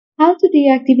to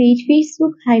deactivate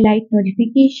Facebook highlight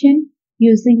notification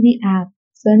using the app.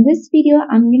 So in this video,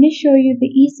 I'm going to show you the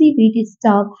easy way to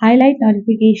stop highlight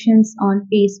notifications on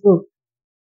Facebook.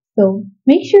 So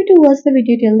make sure to watch the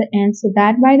video till the end so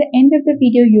that by the end of the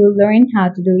video, you'll learn how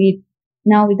to do it.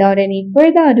 Now without any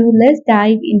further ado, let's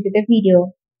dive into the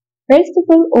video. First of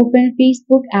all, open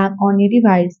Facebook app on your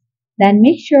device. Then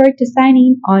make sure to sign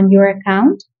in on your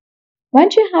account.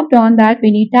 Once you have done that,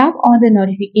 when you tap on the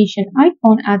notification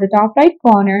icon at the top right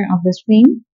corner of the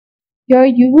screen, here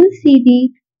you will see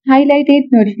the highlighted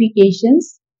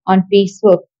notifications on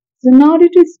Facebook. So in order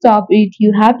to stop it,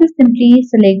 you have to simply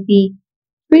select the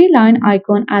three line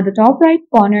icon at the top right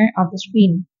corner of the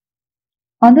screen.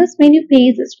 On this menu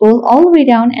page, scroll all the way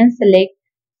down and select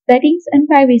Settings and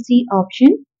Privacy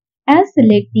option and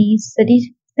select the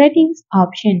Settings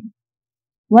option.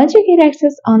 Once you get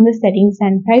access on the settings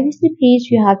and privacy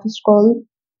page, you have to scroll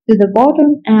to the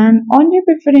bottom and on your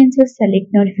preferences select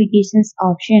notifications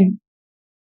option.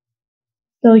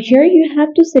 So here you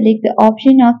have to select the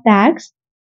option of tags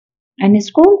and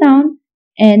scroll down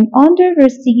and under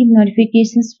receive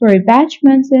notifications for batch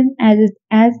mention as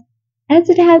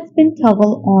it has been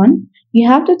toggled on, you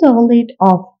have to toggle it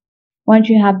off. Once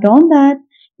you have done that,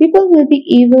 people will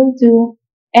be able to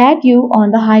add you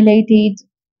on the highlighted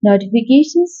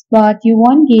notifications, but you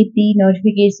won't get the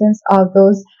notifications of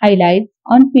those highlights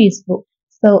on Facebook.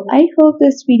 So I hope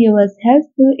this video was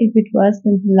helpful. If it was,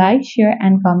 then like, share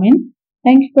and comment.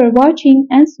 Thank you for watching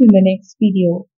and see you in the next video.